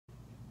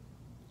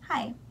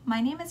Hi,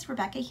 my name is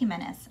Rebecca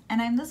Jimenez,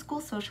 and I'm the school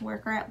social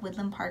worker at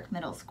Woodland Park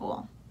Middle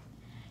School.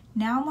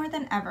 Now more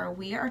than ever,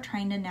 we are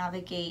trying to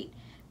navigate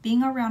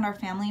being around our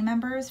family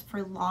members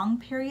for long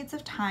periods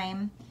of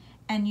time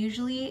and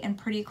usually in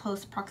pretty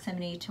close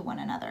proximity to one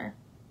another.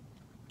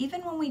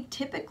 Even when we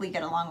typically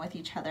get along with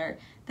each other,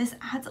 this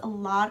adds a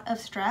lot of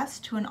stress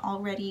to an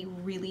already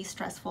really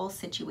stressful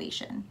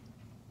situation.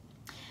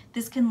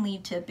 This can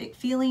lead to big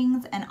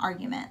feelings and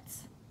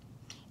arguments.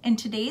 In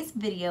today's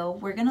video,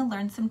 we're going to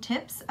learn some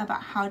tips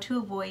about how to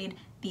avoid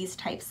these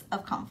types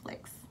of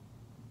conflicts.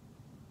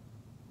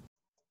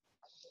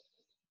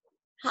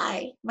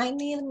 Hi, my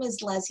name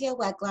is Lesia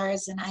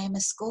Weglars and I am a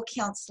school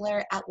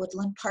counselor at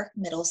Woodland Park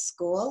Middle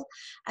School.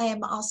 I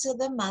am also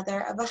the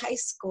mother of a high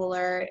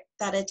schooler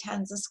that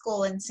attends a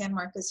school in San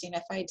Marcos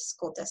Unified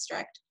School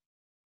District.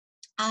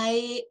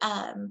 I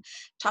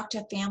talk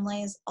to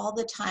families all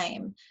the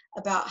time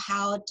about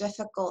how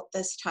difficult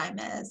this time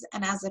is.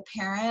 And as a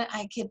parent,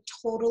 I could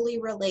totally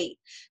relate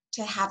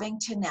to having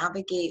to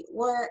navigate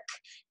work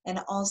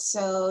and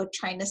also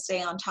trying to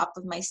stay on top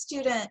of my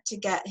student to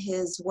get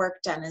his work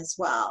done as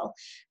well.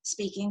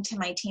 Speaking to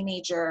my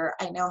teenager,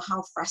 I know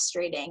how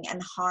frustrating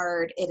and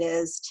hard it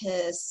is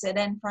to sit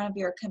in front of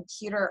your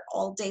computer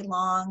all day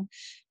long,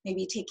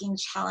 maybe taking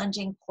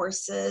challenging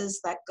courses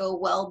that go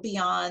well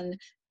beyond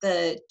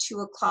the 2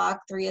 o'clock,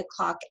 3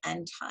 o'clock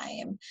end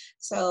time.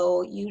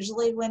 So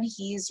usually when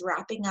he's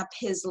wrapping up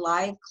his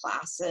live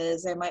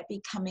classes, I might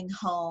be coming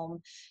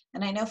home.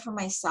 And I know for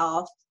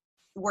myself,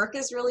 work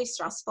is really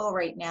stressful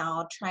right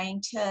now.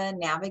 Trying to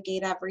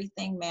navigate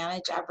everything,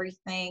 manage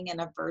everything in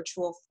a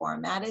virtual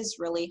format is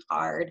really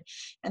hard.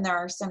 And there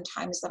are some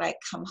times that I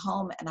come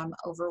home and I'm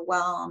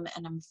overwhelmed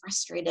and I'm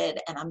frustrated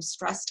and I'm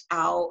stressed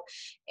out.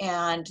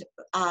 And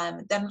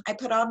then I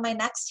put on my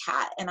next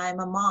hat and I'm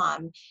a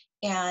mom.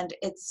 And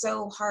it's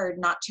so hard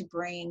not to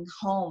bring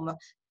home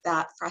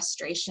that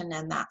frustration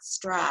and that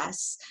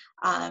stress,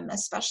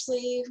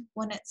 especially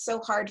when it's so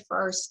hard for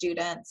our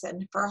students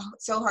and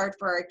so hard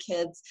for our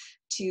kids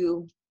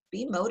to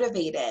be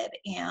motivated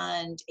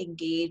and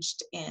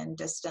engaged in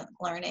distant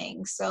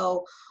learning.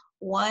 So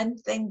one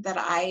thing that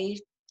I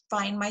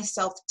find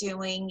myself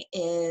doing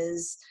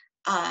is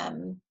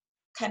kind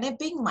of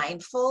being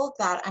mindful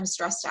that I'm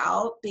stressed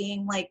out,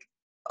 being like,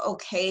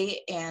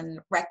 okay, and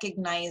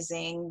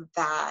recognizing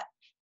that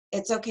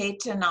it's okay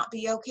to not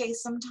be okay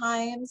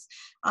sometimes.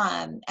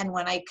 And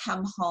when I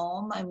come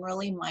home, I'm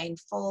really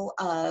mindful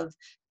of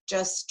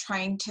just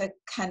trying to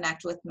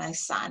connect with my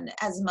son.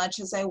 As much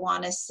as I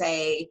want to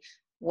say,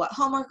 what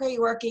homework are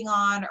you working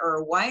on?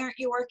 Or why aren't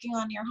you working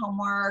on your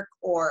homework?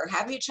 Or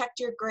have you checked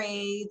your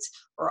grades?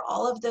 Or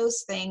all of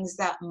those things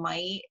that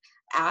might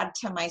add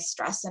to my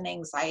stress and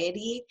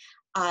anxiety,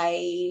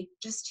 I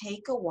just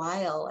take a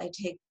while. I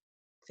take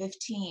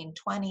 15,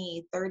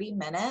 20, 30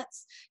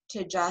 minutes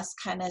to just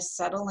kind of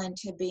settle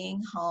into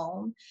being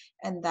home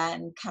and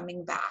then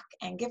coming back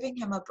and giving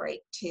him a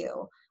break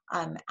too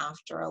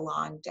after a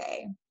long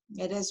day.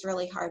 It is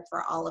really hard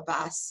for all of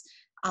us.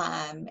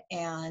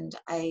 And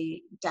I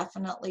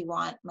definitely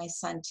want my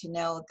son to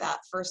know that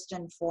first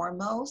and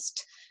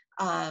foremost,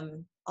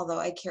 although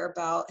I care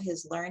about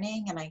his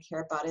learning and I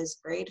care about his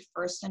grade,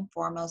 first and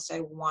foremost,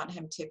 I want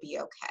him to be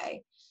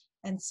okay.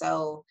 And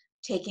so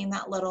taking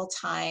that little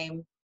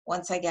time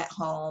once I get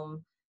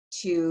home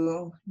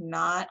to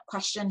not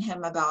question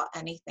him about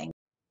anything.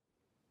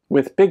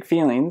 With big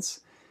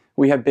feelings,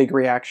 we have big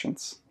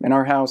reactions. In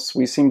our house,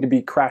 we seem to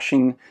be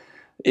crashing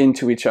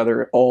into each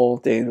other all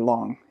day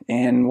long.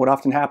 And what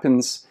often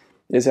happens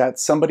is that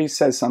somebody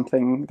says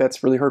something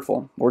that's really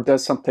hurtful or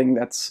does something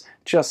that's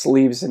just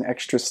leaves an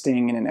extra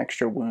sting and an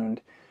extra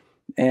wound.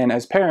 And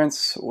as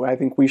parents, I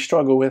think we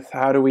struggle with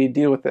how do we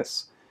deal with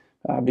this?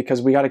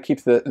 Because we got to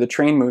keep the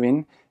train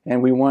moving,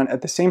 and we want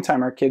at the same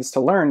time our kids to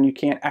learn you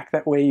can't act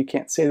that way, you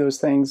can't say those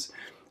things.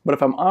 But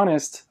if I'm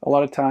honest, a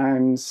lot of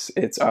times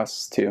it's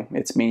us too,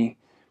 it's me,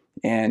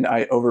 and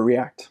I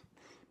overreact.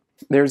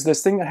 There's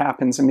this thing that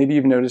happens, and maybe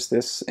you've noticed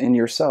this in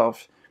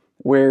yourself,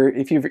 where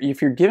if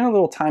you're given a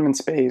little time and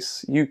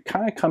space, you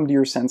kind of come to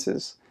your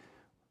senses.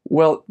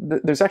 Well,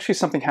 there's actually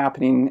something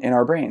happening in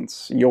our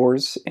brains,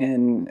 yours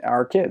and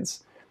our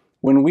kids.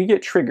 When we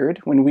get triggered,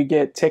 when we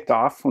get ticked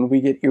off, when we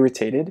get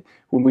irritated,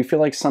 when we feel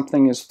like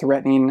something is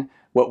threatening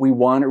what we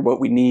want or what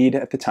we need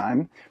at the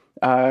time,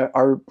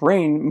 our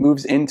brain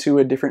moves into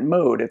a different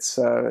mode. It's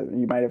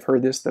you might have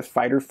heard this, the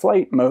fight or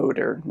flight mode,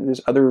 or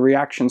there's other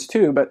reactions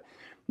too, but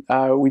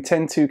we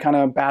tend to kind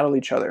of battle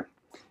each other.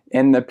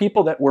 And the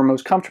people that we're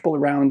most comfortable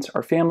around,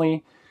 our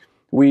family,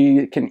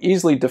 we can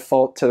easily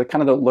default to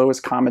kind of the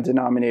lowest common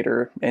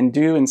denominator and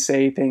do and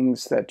say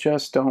things that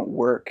just don't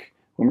work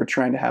when we're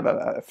trying to have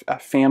a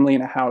family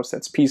in a house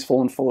that's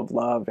peaceful and full of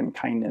love and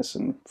kindness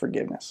and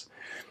forgiveness.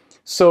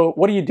 So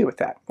what do you do with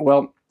that?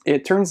 Well,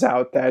 it turns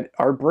out that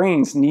our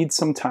brains need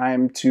some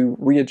time to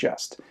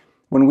readjust.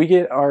 When we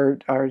get our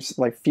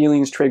like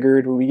feelings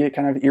triggered, when we get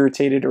kind of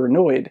irritated or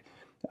annoyed,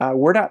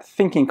 we're not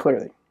thinking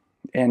clearly.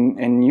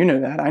 And you know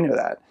that, I know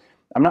that.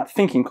 I'm not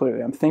thinking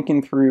clearly. I'm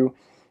thinking through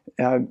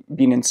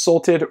being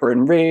insulted or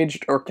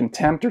enraged or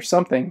contempt or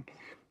something,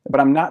 but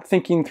I'm not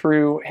thinking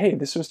through, hey,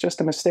 this was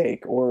just a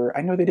mistake, or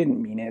I know they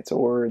didn't mean it,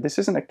 or this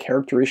isn't a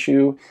character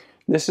issue.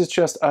 This is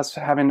just us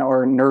having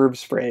our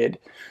nerves frayed.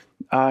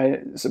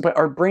 But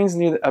our brains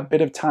need a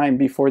bit of time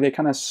before they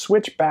kind of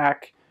switch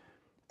back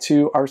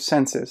to our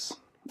senses.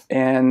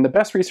 And the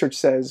best research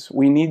says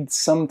we need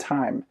some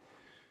time,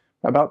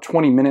 about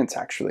 20 minutes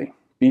actually,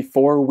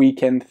 before we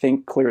can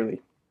think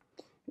clearly.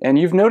 And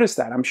you've noticed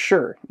that, I'm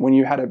sure, when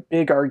you had a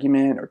big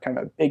argument or kind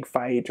of a big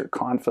fight or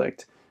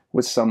conflict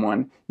with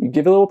someone, you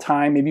give a little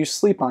time, maybe you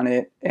sleep on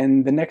it,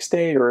 and the next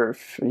day or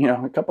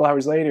a couple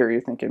hours later,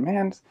 you're thinking,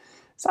 man,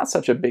 it's not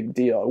such a big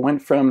deal. It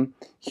went from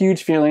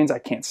huge feelings, I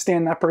can't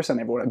stand that person,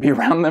 I want to be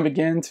around them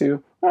again,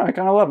 to, oh, I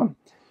kind of love them.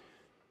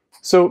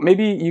 So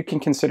maybe you can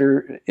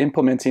consider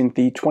implementing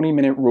the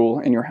 20-minute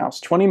rule in your house.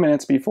 20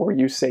 minutes before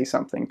you say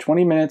something,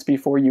 20 minutes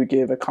before you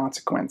give a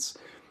consequence,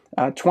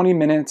 20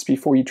 minutes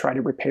before you try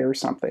to repair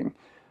something.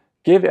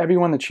 Give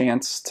everyone the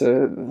chance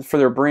for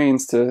their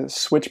brains to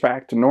switch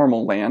back to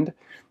normal land,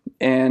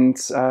 and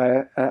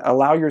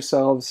allow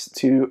yourselves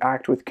to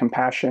act with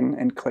compassion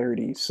and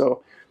clarity.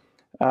 So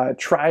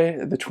try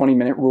the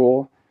 20-minute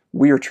rule.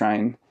 We are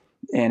trying,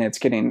 and it's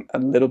getting a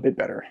little bit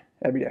better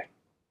every day.